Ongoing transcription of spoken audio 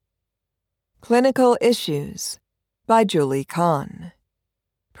Clinical Issues by Julie Kahn.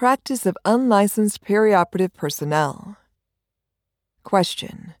 Practice of Unlicensed Perioperative Personnel.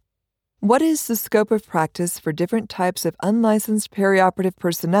 Question: what is the scope of practice for different types of unlicensed perioperative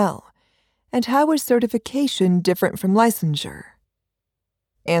personnel, and how is certification different from licensure?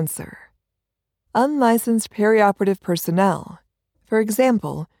 Answer: unlicensed perioperative personnel, for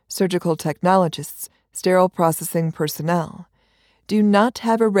example, surgical technologists, sterile processing personnel, do not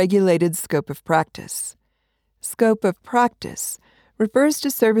have a regulated scope of practice. Scope of practice refers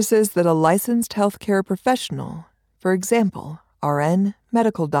to services that a licensed healthcare professional, for example, RN,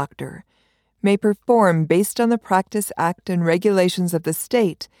 medical doctor, may perform based on the Practice Act and regulations of the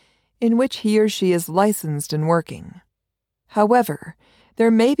state in which he or she is licensed and working. However,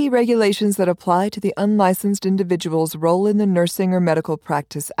 there may be regulations that apply to the unlicensed individual's role in the Nursing or Medical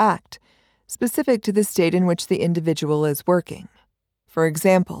Practice Act, specific to the state in which the individual is working. For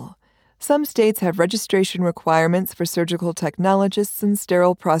example, some states have registration requirements for surgical technologists and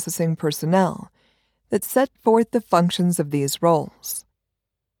sterile processing personnel that set forth the functions of these roles.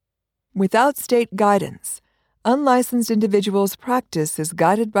 Without state guidance, unlicensed individuals' practice is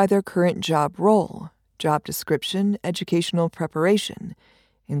guided by their current job role, job description, educational preparation,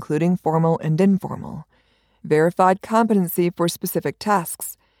 including formal and informal, verified competency for specific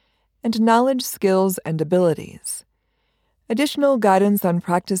tasks, and knowledge, skills, and abilities. Additional guidance on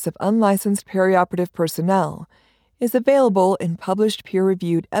practice of unlicensed perioperative personnel is available in published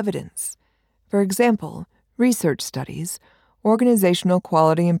peer-reviewed evidence, for example, research studies, organizational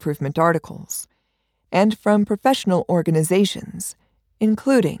quality improvement articles, and from professional organizations,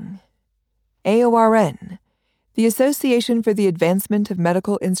 including AORN, the Association for the Advancement of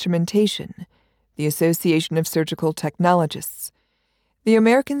Medical Instrumentation, the Association of Surgical Technologists, the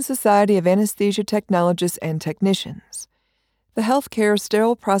American Society of Anesthesia Technologists and Technicians, the Healthcare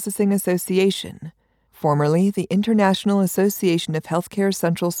Sterile Processing Association, formerly the International Association of Healthcare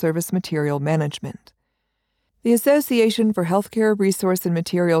Central Service Material Management, the Association for Healthcare Resource and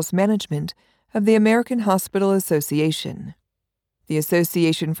Materials Management of the American Hospital Association, the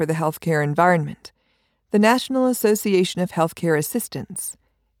Association for the Healthcare Environment, the National Association of Healthcare Assistants,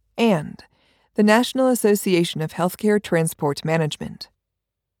 and the National Association of Healthcare Transport Management.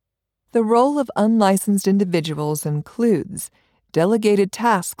 The role of unlicensed individuals includes delegated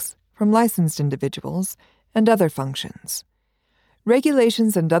tasks from licensed individuals and other functions.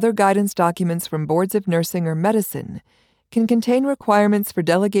 Regulations and other guidance documents from boards of nursing or medicine can contain requirements for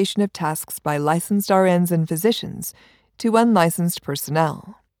delegation of tasks by licensed RNs and physicians to unlicensed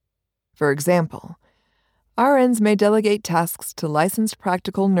personnel. For example, RNs may delegate tasks to licensed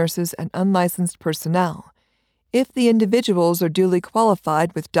practical nurses and unlicensed personnel if the individuals are duly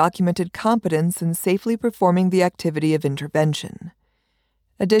qualified with documented competence in safely performing the activity of intervention.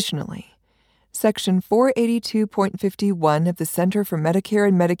 Additionally, Section 482.51 of the Center for Medicare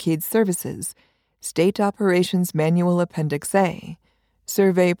and Medicaid Services, State Operations Manual Appendix A,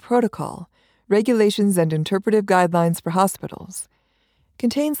 Survey Protocol, Regulations and Interpretive Guidelines for Hospitals,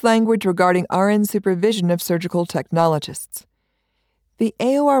 contains language regarding RN supervision of surgical technologists. The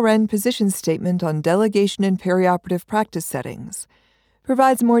AORN Position Statement on Delegation in Perioperative Practice Settings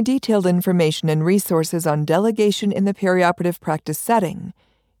provides more detailed information and resources on delegation in the perioperative practice setting,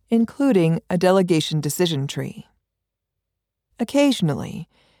 including a delegation decision tree. Occasionally,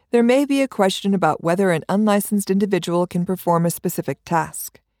 there may be a question about whether an unlicensed individual can perform a specific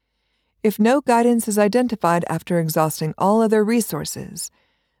task. If no guidance is identified after exhausting all other resources,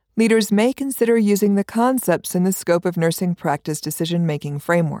 leaders may consider using the concepts in the Scope of Nursing Practice Decision-Making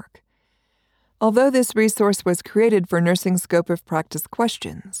Framework. Although this resource was created for nursing scope of practice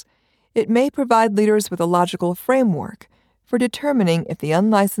questions, it may provide leaders with a logical framework for determining if the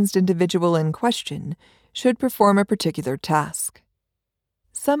unlicensed individual in question should perform a particular task.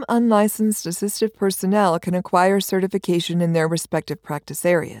 Some unlicensed assistive personnel can acquire certification in their respective practice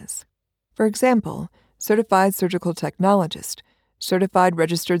areas. For example, Certified Surgical Technologist, Certified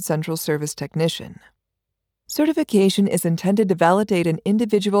Registered Central Service Technician. Certification is intended to validate an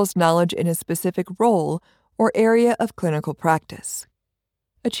individual's knowledge in a specific role or area of clinical practice.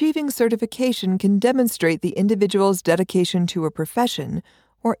 Achieving certification can demonstrate the individual's dedication to a profession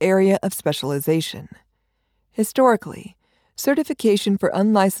or area of specialization. Historically, certification for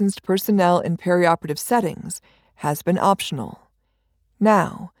unlicensed personnel in perioperative settings has been optional.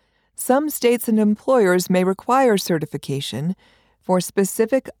 Now, some states and employers may require certification for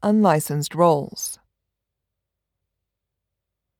specific unlicensed roles.